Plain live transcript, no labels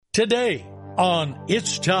Today on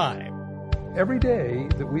It's Time. Every day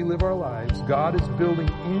that we live our lives, God is building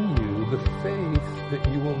in you the faith that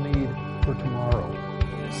you will need for tomorrow.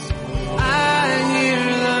 I hear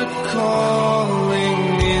the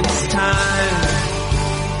calling, it's time.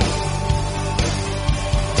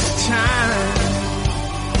 It's time.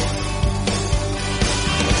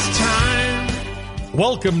 It's time.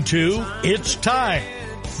 Welcome to It's Time,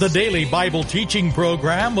 the daily Bible teaching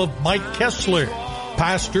program of Mike Kessler,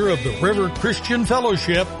 pastor of the River Christian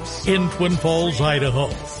Fellowship in Twin Falls, Idaho.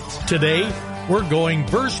 Today, we're going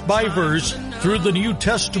verse by verse through the New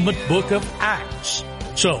Testament book of Acts.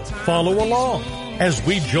 So, follow along as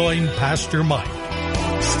we join Pastor Mike.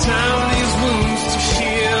 It's time these wounds to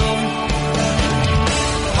heal.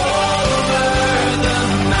 Over the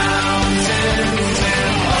mountains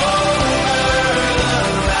and over the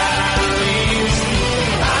valleys,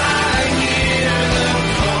 I hear the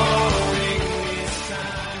calling, it's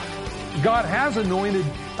time. God has anointed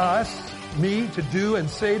us, me, to do and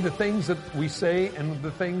say the things that we say and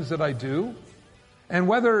the things that I do. And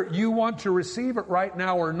whether you want to receive it right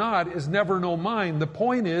now or not is never no mine. The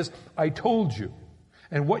point is, I told you.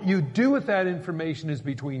 And what you do with that information is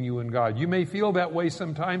between you and God. You may feel that way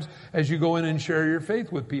sometimes as you go in and share your faith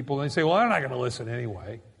with people. And they say, well, I'm not going to listen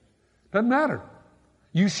anyway. Doesn't matter.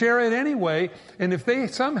 You share it anyway. And if they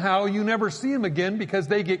somehow, you never see them again because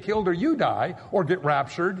they get killed or you die or get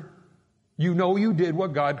raptured, you know you did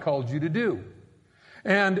what God called you to do.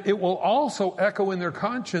 And it will also echo in their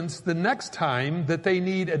conscience the next time that they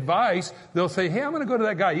need advice. They'll say, hey, I'm going to go to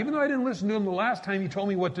that guy. Even though I didn't listen to him the last time he told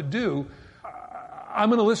me what to do, I'm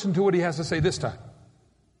going to listen to what he has to say this time.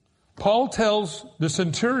 Paul tells the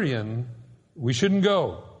centurion, we shouldn't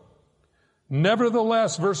go.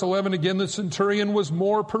 Nevertheless, verse 11 again, the centurion was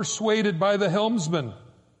more persuaded by the helmsman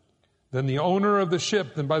than the owner of the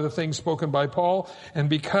ship than by the things spoken by Paul. And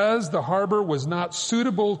because the harbor was not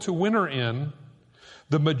suitable to winter in,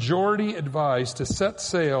 the majority advised to set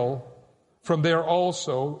sail from there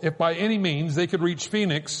also, if by any means they could reach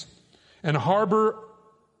Phoenix, and harbor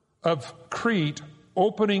of Crete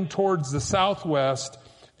opening towards the southwest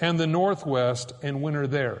and the northwest, and winter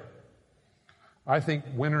there. I think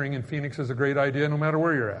wintering in Phoenix is a great idea no matter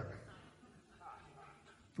where you're at.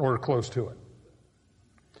 Or close to it.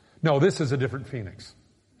 No, this is a different Phoenix.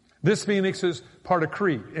 This Phoenix is part of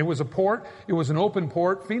Crete. It was a port. It was an open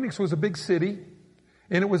port. Phoenix was a big city.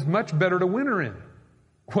 And it was much better to winter in.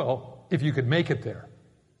 Well, if you could make it there.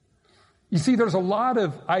 You see, there's a lot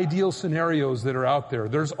of ideal scenarios that are out there.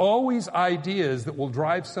 There's always ideas that will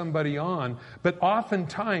drive somebody on, but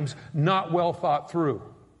oftentimes not well thought through.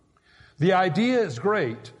 The idea is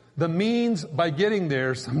great. The means by getting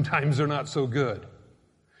there sometimes are not so good.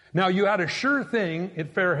 Now, you had a sure thing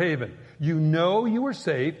at Fairhaven. You know you were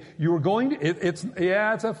safe. You were going to, it's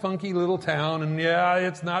a funky little town, and yeah,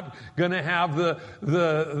 it's not gonna have the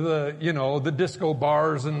disco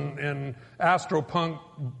bars and astropunk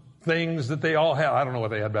things that they all had. I don't know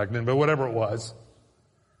what they had back then, but whatever it was.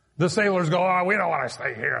 The sailors go, oh, we don't want to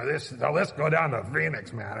stay here. Let's go down to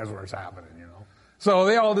Phoenix, man. That's where it's happening, you know. So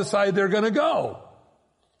they all decide they're gonna go.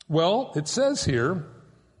 Well, it says here,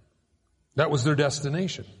 that was their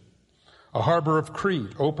destination. A harbor of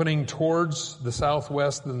Crete, opening towards the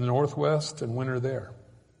southwest and the northwest, and winter there.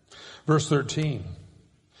 Verse 13.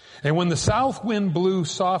 And when the south wind blew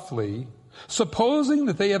softly, supposing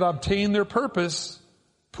that they had obtained their purpose,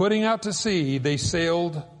 putting out to sea, they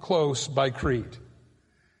sailed close by Crete.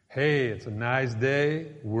 Hey, it's a nice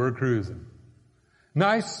day. We're cruising.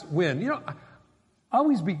 Nice wind. You know,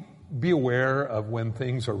 always be aware of when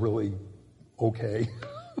things are really okay.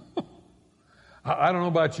 I don't know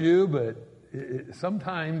about you, but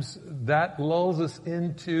sometimes that lulls us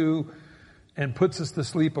into and puts us to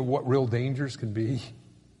sleep of what real dangers can be.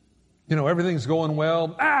 You know, everything's going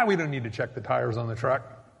well. We don't need to check the tires on the truck.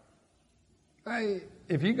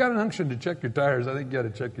 If you got an unction to check your tires, I think you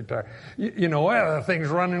got to check your tire. The thing's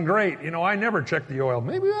running great. I never check the oil.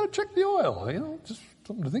 Maybe we ought to check the oil. Just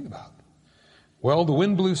something to think about. Well, the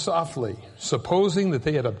wind blew softly, supposing that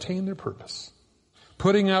they had obtained their purpose.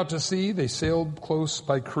 Putting out to sea, they sailed close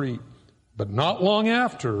by Crete. But not long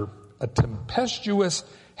after, a tempestuous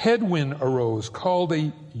headwind arose called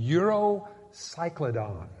a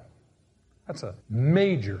Eurocyclodon. That's a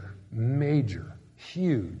major,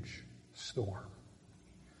 huge storm.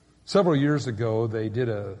 Several years ago, they did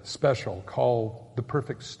a special called The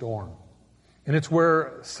Perfect Storm. And it's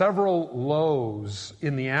where several lows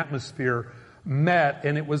in the atmosphere met,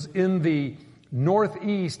 and it was in the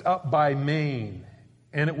northeast up by Maine.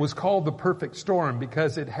 And it was called the perfect storm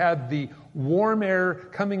because it had the warm air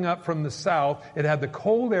coming up from the south, it had the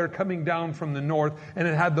cold air coming down from the north, and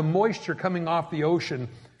it had the moisture coming off the ocean.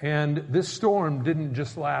 And this storm didn't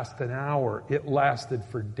just last an hour, it lasted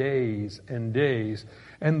for days and days.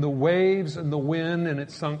 And the waves and the wind, and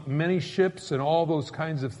it sunk many ships and all those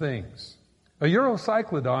kinds of things. A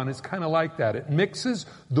Eurocyclodon is kind of like that. It mixes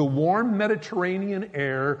the warm Mediterranean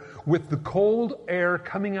air with the cold air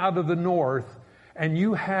coming out of the north, and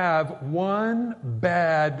you have one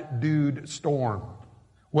bad dude storm.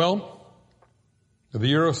 Well,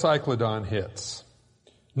 the Eurocyclodon hits.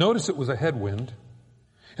 Notice it was a headwind.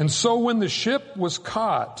 And so when the ship was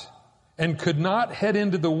caught and could not head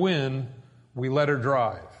into the wind, we let her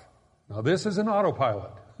drive. Now this is an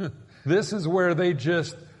autopilot. This is where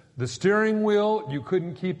the steering wheel, you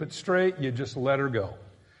couldn't keep it straight, you just let her go.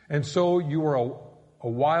 And so you were a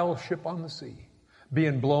wild ship on the sea,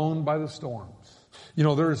 being blown by the storms. You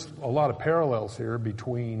know, there's a lot of parallels here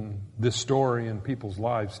between this story and people's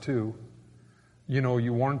lives too. You know,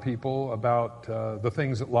 you warn people about the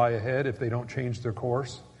things that lie ahead if they don't change their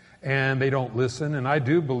course and they don't listen. And I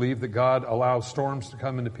do believe that God allows storms to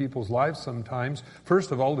come into people's lives sometimes.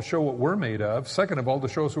 First of all, to show what we're made of. Second of all, to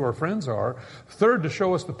show us who our friends are. Third, to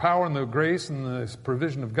show us the power and the grace and the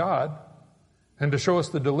provision of God. And to show us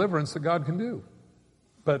the deliverance that God can do.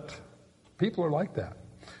 But people are like that.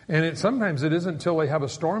 And sometimes it isn't until they have a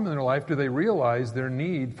storm in their life do they realize their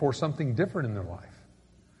need for something different in their life.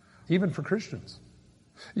 Even for Christians.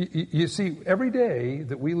 You see, every day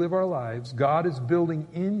that we live our lives, God is building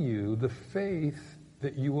in you the faith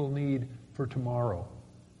that you will need for tomorrow.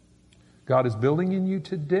 God is building in you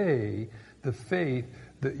today the faith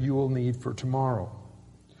that you will need for tomorrow.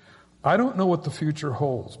 I don't know what the future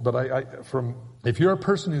holds, but if you're a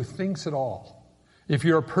person who thinks at all, if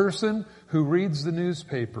you're a person who reads the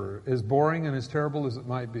newspaper, as boring and as terrible as it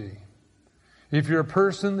might be, if you're a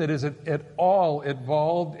person that is at all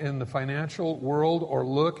involved in the financial world or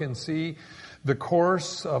look and see the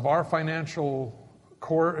course of our financial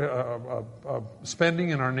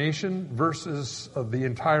spending in our nation versus the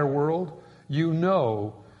entire world, you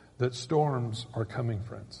know that storms are coming,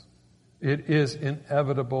 friends. It is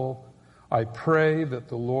inevitable. I pray that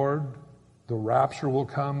the rapture will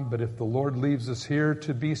come, but if the Lord leaves us here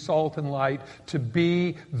to be salt and light, to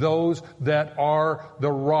be those that are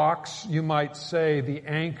the rocks, you might say, the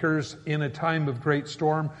anchors in a time of great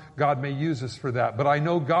storm, God may use us for that. But I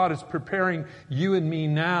know God is preparing you and me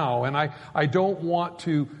now, and I don't want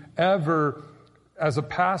to ever, as a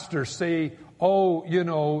pastor, say,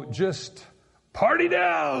 oh, just party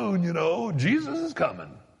down, Jesus is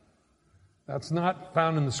coming. That's not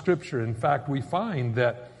found in the Scripture. In fact, we find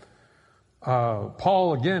that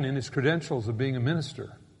Paul, again, in his credentials of being a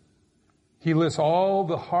minister, he lists all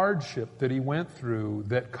the hardship that he went through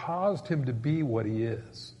that caused him to be what he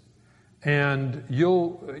is. And a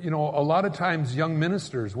lot of times young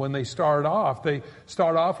ministers, when they start off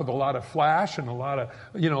with a lot of flash and a lot of,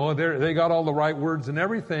 they got all the right words and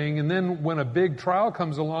everything. And then when a big trial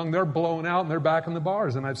comes along, they're blown out and they're back in the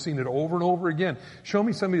bars. And I've seen it over and over again. Show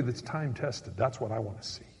me somebody that's time tested. That's what I want to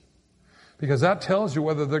see. Because that tells you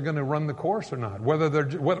whether they're going to run the course or not. What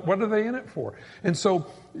are they in it for? And so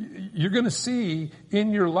you're going to see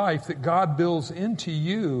in your life that God builds into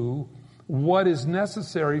you what is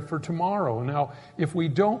necessary for tomorrow. Now, if we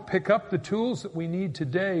don't pick up the tools that we need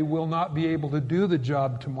today, we'll not be able to do the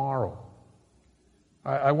job tomorrow.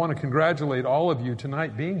 I want to congratulate all of you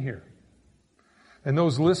tonight being here. And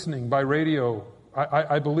those listening by radio,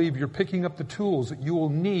 I believe you're picking up the tools that you will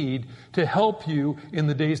need to help you in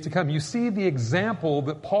the days to come. You see the example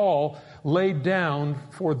that Paul laid down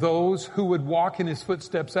for those who would walk in his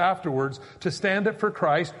footsteps afterwards to stand up for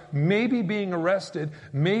Christ, maybe being arrested,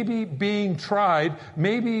 maybe being tried,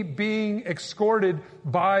 maybe being escorted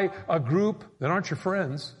by a group that aren't your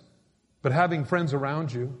friends, but having friends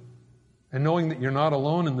around you and knowing that you're not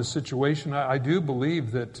alone in the situation. I do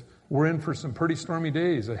believe that we're in for some pretty stormy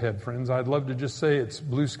days ahead, friends. I'd love to just say it's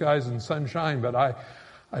blue skies and sunshine, but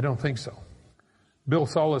I don't think so. Bill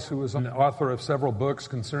Salus, who was an author of several books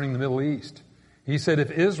concerning the Middle East, he said if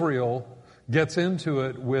Israel gets into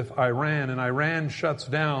it with Iran and Iran shuts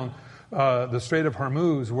down the Strait of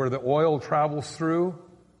Hormuz where the oil travels through,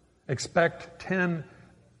 expect 10.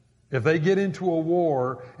 If they get into a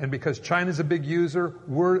war, and because China's a big user,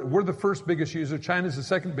 we're the first biggest user, China's the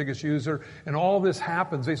second biggest user, and all this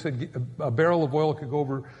happens, they said a barrel of oil could go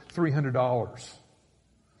over $300.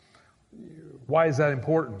 Why is that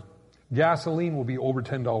important? Gasoline will be over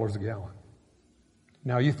 $10 a gallon.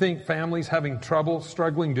 Now you think families having trouble,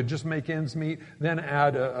 struggling to just make ends meet, then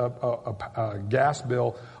add a gas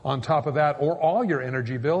bill on top of that, or all your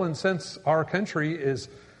energy bill. And since our country is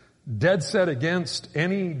dead set against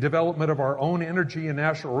any development of our own energy and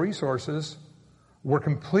natural resources, we're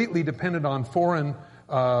completely dependent on foreign,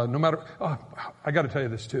 no matter, I got to tell you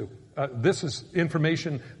this too. This is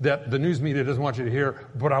information that the news media doesn't want you to hear,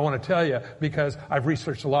 but I want to tell you because I've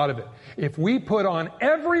researched a lot of it. If we put on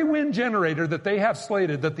every wind generator that they have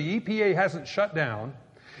slated that the EPA hasn't shut down,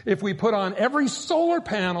 if we put on every solar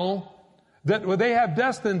panel that they have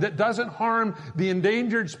destined that doesn't harm the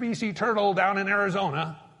endangered species turtle down in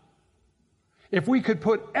Arizona, if we could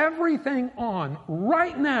put everything on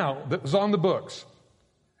right now that was on the books,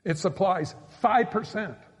 it supplies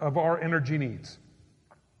 5% of our energy needs.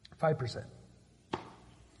 5%.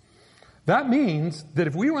 That means that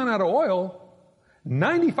if we run out of oil,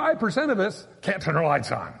 95% of us can't turn our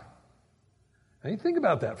lights on. Now you think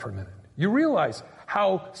about that for a minute. You realize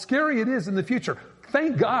how scary it is in the future.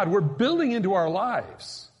 Thank God we're building into our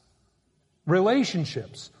lives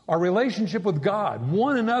relationships, our relationship with God,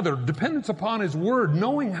 one another, dependence upon His Word,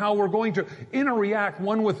 knowing how we're going to interact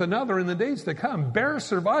one with another in the days to come. Bare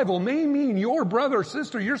survival may mean your brother or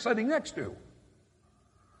sister you're sitting next to. Isn't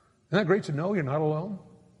that great to know you're not alone?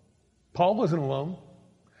 Paul wasn't alone.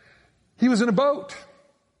 He was in a boat,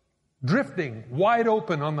 drifting wide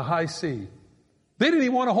open on the high sea. They didn't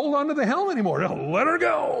even want to hold on to the helm anymore. Let her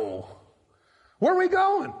go. Where are we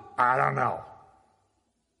going? I don't know.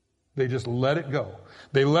 They just let it go.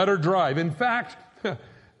 They let her drive. In fact, the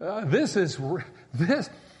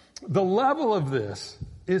level of this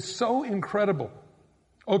is so incredible.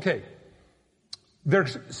 Okay. They're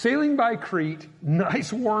sailing by Crete,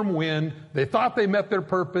 nice warm wind. They thought they met their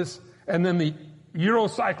purpose, and then the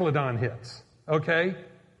Eurocyclodon hits. Okay?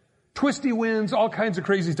 Twisty winds, all kinds of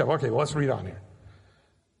crazy stuff. Okay, well, let's read on here.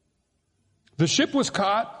 The ship was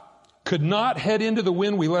caught, could not head into the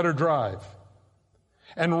wind, we let her drive.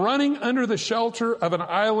 And running under the shelter of an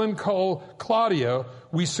island called Claudia,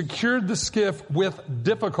 we secured the skiff with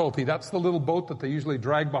difficulty. That's the little boat that they usually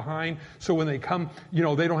drag behind. So when they come, they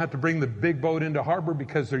don't have to bring the big boat into harbor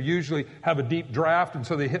because they usually have a deep draft, and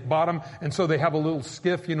so they hit bottom. And so they have a little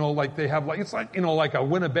skiff, it's like a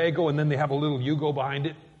Winnebago, and then they have a little Yugo behind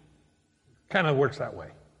it. Kind of works that way.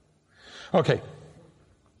 Okay.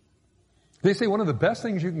 They say one of the best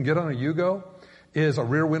things you can get on a Yugo is a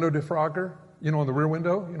rear window defrogger. In the rear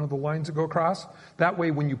window, the lines that go across. That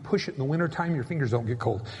way, when you push it in the wintertime, your fingers don't get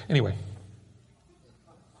cold. Anyway.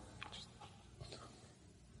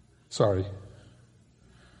 Sorry.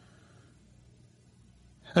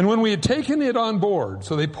 And when we had taken it on board,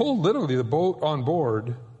 so they pulled literally the boat on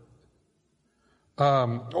board.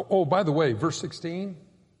 By the way, verse 16,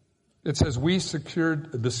 it says, we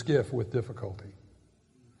secured the skiff with difficulty.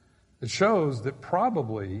 It shows that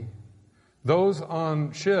probably those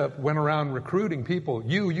on ship went around recruiting people.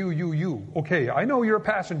 You. Okay, I know you're a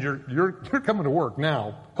passenger. You're coming to work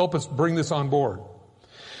now. Help us bring this on board.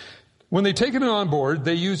 When they taken it on board,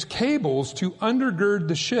 they used cables to undergird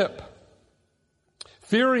the ship.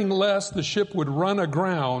 Fearing lest the ship would run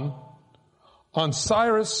aground on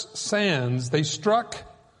Cyrus sands, they struck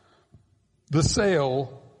the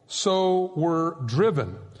sail, so were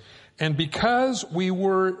driven. And because we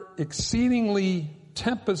were exceedingly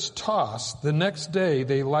tempest-tossed, the next day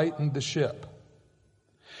they lightened the ship.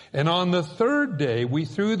 And on the third day, we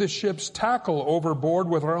threw the ship's tackle overboard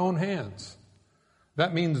with our own hands.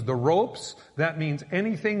 That means the ropes. That means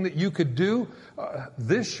anything that you could do.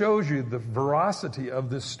 This shows you the veracity of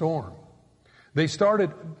this storm. They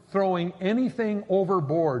started throwing anything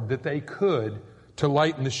overboard that they could to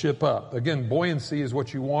lighten the ship up. Again, buoyancy is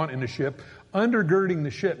what you want in a ship. Undergirding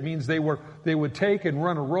the ship means they would take and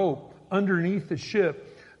run a rope underneath the ship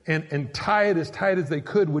and tie it as tight as they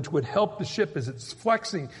could, which would help the ship as it's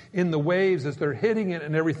flexing in the waves, as they're hitting it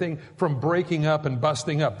and everything, from breaking up and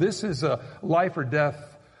busting up. This is a life or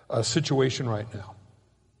death situation right now.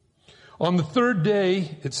 On the third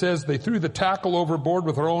day, it says they threw the tackle overboard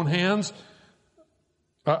with our own hands.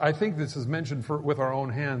 I think this is mentioned with our own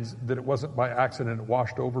hands, that it wasn't by accident it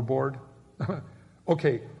washed overboard.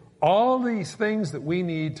 Okay, all these things that we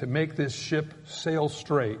need to make this ship sail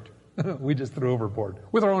straight, we just threw overboard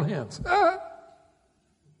with our own hands.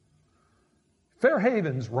 Fair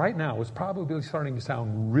Havens right now is probably starting to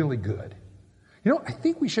sound really good. I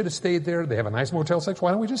think we should have stayed there. They have a nice Motel 6.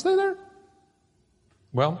 Why don't we just stay there?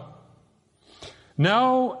 Well,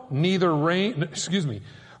 now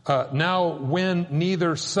when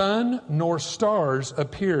neither sun nor stars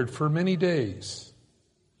appeared for many days,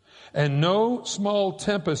 and no small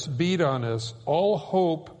tempest beat on us, all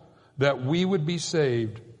hope that we would be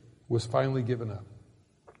saved was finally given up.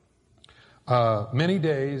 Many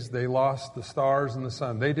days they lost the stars and the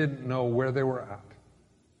sun. They didn't know where they were at.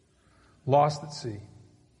 Lost at sea.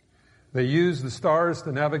 They used the stars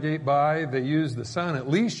to navigate by. They used the sun. At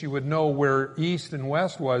least you would know where east and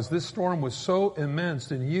west was. This storm was so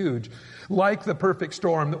immense and huge. Like the perfect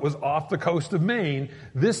storm that was off the coast of Maine,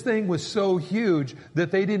 this thing was so huge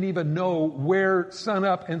that they didn't even know where sun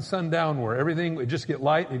up and sun down were. Everything would just get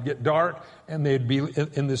light, it'd get dark, and they'd be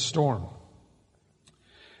in this storm.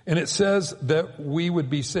 And it says that we would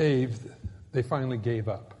be saved. They finally gave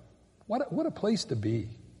up. What a place to be.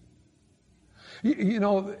 You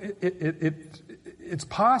know, it's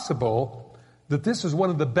possible that this is one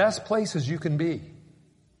of the best places you can be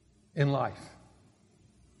in life.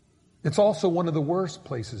 It's also one of the worst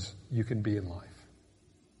places you can be in life.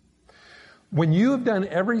 When you have done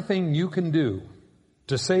everything you can do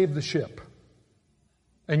to save the ship,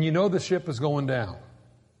 and you know the ship is going down,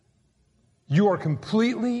 you are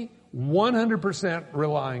completely, 100%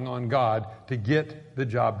 relying on God to get the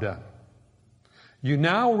job done. You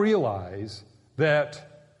now realize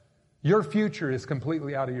that your future is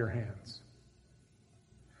completely out of your hands.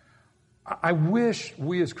 I wish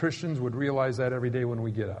we as Christians would realize that every day when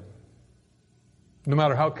we get up. No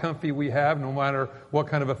matter how comfy we have, no matter what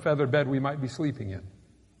kind of a feather bed we might be sleeping in.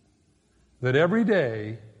 That every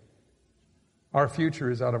day, our future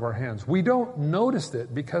is out of our hands. We don't notice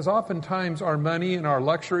it because oftentimes our money and our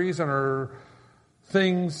luxuries and our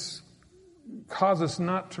things cause us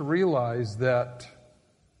not to realize that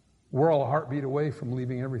we're all a heartbeat away from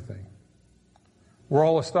leaving everything. We're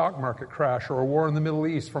all a stock market crash or a war in the Middle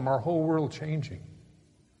East from our whole world changing.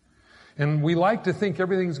 And we like to think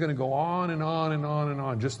everything's going to go on and on and on and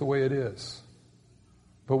on just the way it is.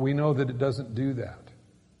 But we know that it doesn't do that.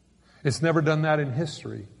 It's never done that in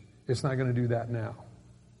history. It's not going to do that now.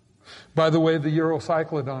 By the way, the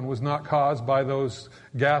Eurocyclodon was not caused by those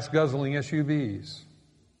gas-guzzling SUVs.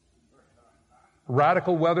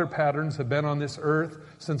 Radical weather patterns have been on this earth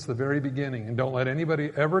since the very beginning, and don't let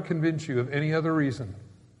anybody ever convince you of any other reason.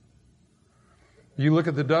 You look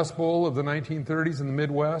at the Dust Bowl of the 1930s in the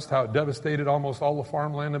Midwest, how it devastated almost all the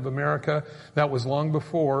farmland of America. That was long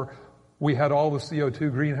before we had all the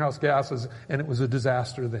CO2 greenhouse gases, and it was a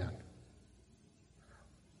disaster then.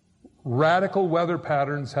 Radical weather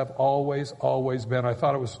patterns have always been. I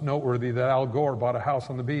thought it was noteworthy that Al Gore bought a house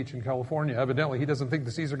on the beach in California. Evidently, he doesn't think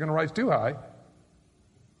the seas are going to rise too high.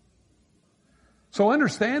 So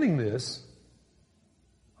understanding this,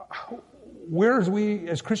 where we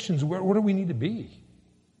as Christians, where do we need to be?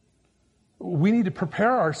 We need to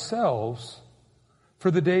prepare ourselves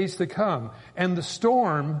for the days to come. And the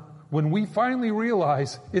storm, when we finally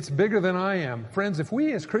realize it's bigger than I am. Friends, if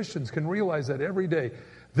we as Christians can realize that every day,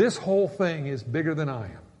 this whole thing is bigger than I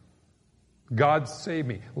am. God save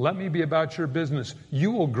me. Let me be about your business.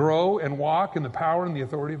 You will grow and walk in the power and the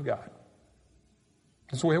authority of God.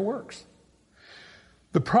 That's the way it works.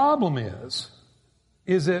 The problem is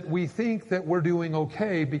that we think that we're doing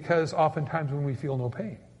okay because oftentimes when we feel no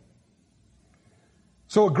pain.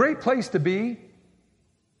 So a great place to be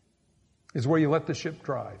is where you let the ship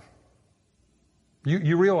drive.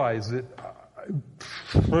 You realize that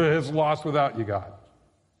it's lost without you, God.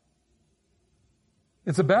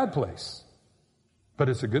 It's a bad place, but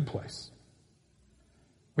it's a good place.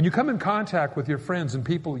 When you come in contact with your friends and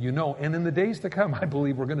people you know, and in the days to come, I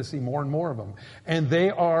believe we're going to see more and more of them. And they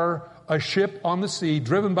are a ship on the sea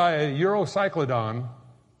driven by a Eurocyclodon,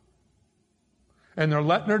 and they're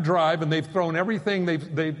letting her drive, and they've thrown everything.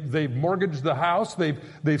 They've mortgaged the house.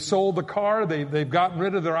 They've sold the car. They've gotten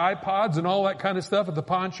rid of their iPods and all that kind of stuff at the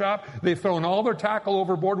pawn shop. They've thrown all their tackle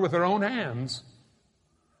overboard with their own hands.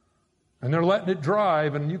 And they're letting it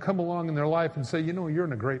drive, and you come along in their life and say, you know, you're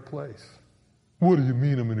in a great place. What do you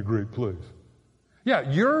mean I'm in a great place? Yeah,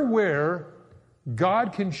 you're where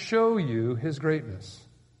God can show you His greatness.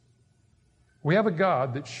 We have a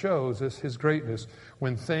God that shows us His greatness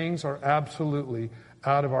when things are absolutely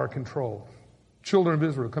out of our control. Children of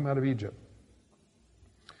Israel come out of Egypt.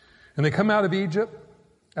 And they come out of Egypt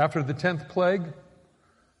after the 10th plague.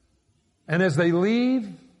 And as they leave,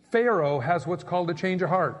 Pharaoh has what's called a change of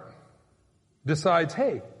heart. Decides,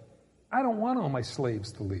 hey, I don't want all my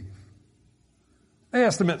slaves to leave. They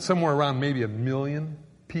estimate somewhere around maybe 1 million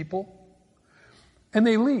people. And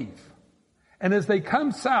they leave. And as they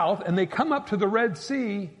come south and they come up to the Red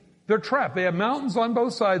Sea, they're trapped. They have mountains on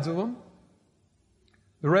both sides of them.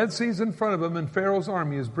 The Red Sea's in front of them, and Pharaoh's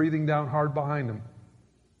army is breathing down hard behind them.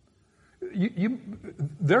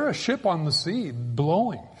 They're a ship on the sea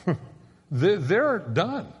blowing. They're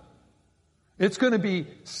done. It's going to be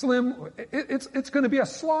slim. It's going to be a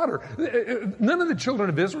slaughter. None of the children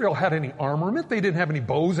of Israel had any armament. They didn't have any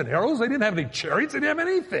bows and arrows. They didn't have any chariots. They didn't have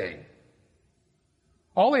anything.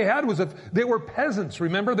 All they had was they were peasants.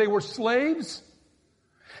 Remember, they were slaves.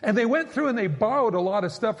 And they went through and they borrowed a lot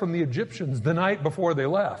of stuff from the Egyptians the night before they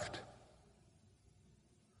left.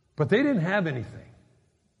 But they didn't have anything.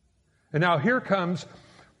 And now here comes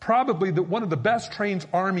probably one of the best trained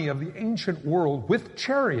army of the ancient world with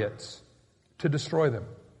chariots to destroy them.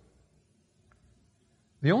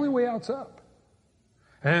 The only way out's up.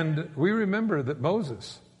 And we remember that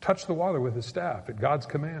Moses touched the water with his staff at God's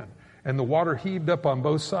command. And the water heaved up on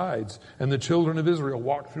both sides, and the children of Israel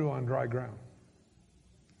walked through on dry ground.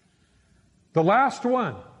 The last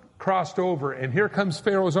one crossed over, and here comes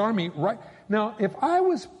Pharaoh's army. Right now, if I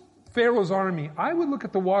was Pharaoh's army, I would look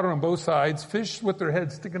at the water on both sides, fish with their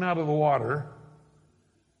heads sticking out of the water,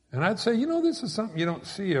 and I'd say, this is something you don't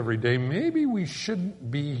see every day. Maybe we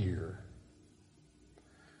shouldn't be here.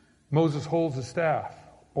 Moses holds the staff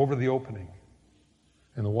over the opening,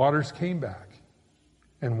 and the waters came back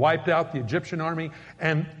and wiped out the Egyptian army.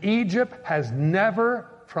 And Egypt has never,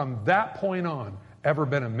 from that point on, ever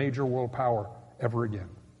been a major world power ever again.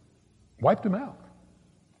 Wiped them out.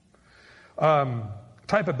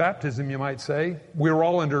 Type of baptism, you might say. We were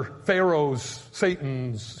all under Pharaoh's,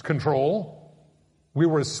 Satan's control. We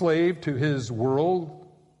were a slave to his world.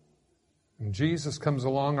 And Jesus comes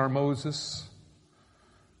along, our Moses,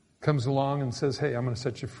 comes along and says, hey, I'm going to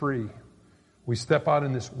set you free. We step out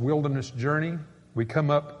in this wilderness journey. We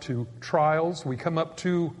come up to trials. We come up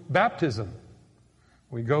to baptism.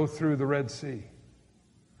 We go through the Red Sea.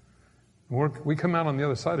 We come out on the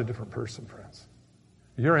other side a different person, friends.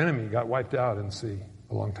 Your enemy got wiped out in the sea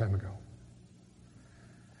a long time ago.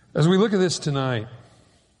 As we look at this tonight,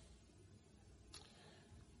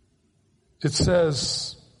 it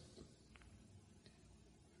says,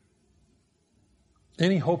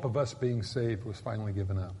 any hope of us being saved was finally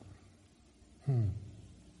given up.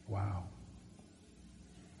 Wow.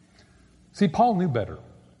 See, Paul knew better.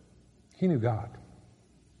 He knew God.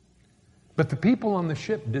 But the people on the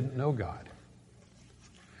ship didn't know God.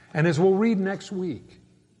 And as we'll read next week,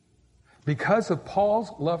 because of Paul's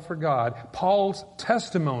love for God, Paul's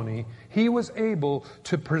testimony, he was able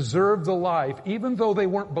to preserve the life. Even though they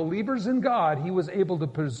weren't believers in God, he was able to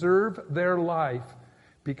preserve their life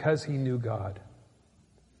because he knew God.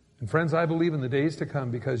 And friends, I believe in the days to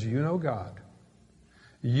come, because you know God,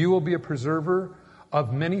 you will be a preserver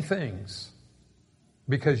of many things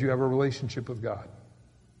because you have a relationship with God.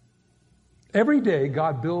 Every day,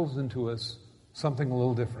 God builds into us something a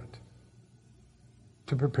little different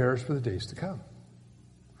to prepare us for the days to come.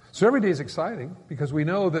 So every day is exciting because we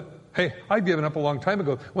know that, hey, I'd given up a long time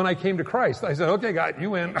ago. When I came to Christ, I said, okay, God, you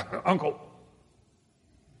win, uncle.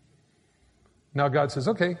 Now God says,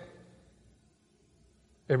 okay,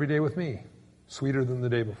 every day with me, sweeter than the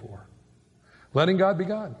day before. Letting God be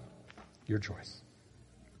God, your choice.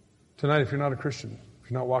 Tonight, if you're not a Christian,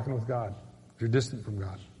 if you're not walking with God, if you're distant from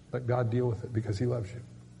God, let God deal with it because he loves you.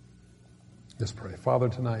 Let's pray. Father,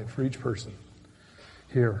 tonight, for each person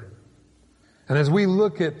here, and as we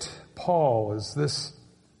look at Paul as this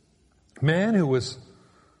man who was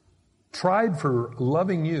tried for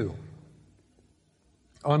loving you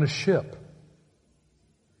on a ship,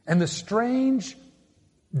 and the strange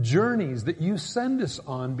journeys that you send us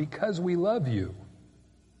on because we love you,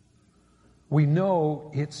 we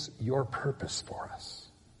know it's your purpose for us.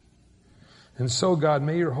 And so, God,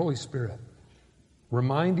 may your Holy Spirit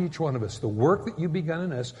remind each one of us the work that you've begun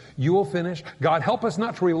in us, you will finish. God, help us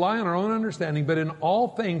not to rely on our own understanding, but in all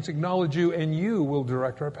things acknowledge you, and you will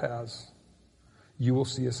direct our paths. You will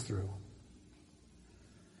see us through.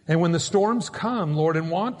 And when the storms come, Lord,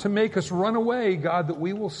 and want to make us run away, God, that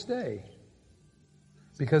we will stay.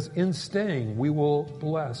 Because in staying, we will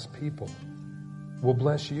bless people. We'll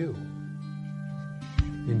bless you.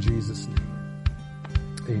 In Jesus' name,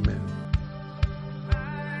 amen.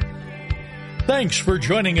 Thanks for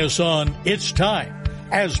joining us on It's Time,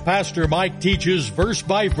 as Pastor Mike teaches verse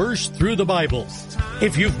by verse through the Bible.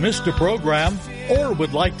 If you've missed a program or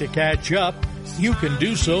would like to catch up, you can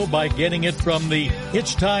do so by getting it from the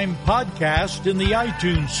It's Time podcast in the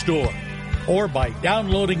iTunes store, or by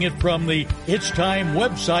downloading it from the It's Time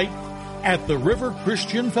website at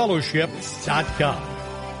theriverchristianfellowship.com.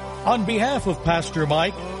 On behalf of Pastor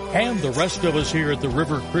Mike and the rest of us here at the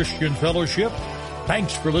River Christian Fellowship,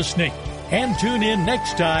 thanks for listening. And tune in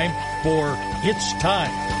next time for It's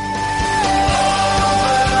Time.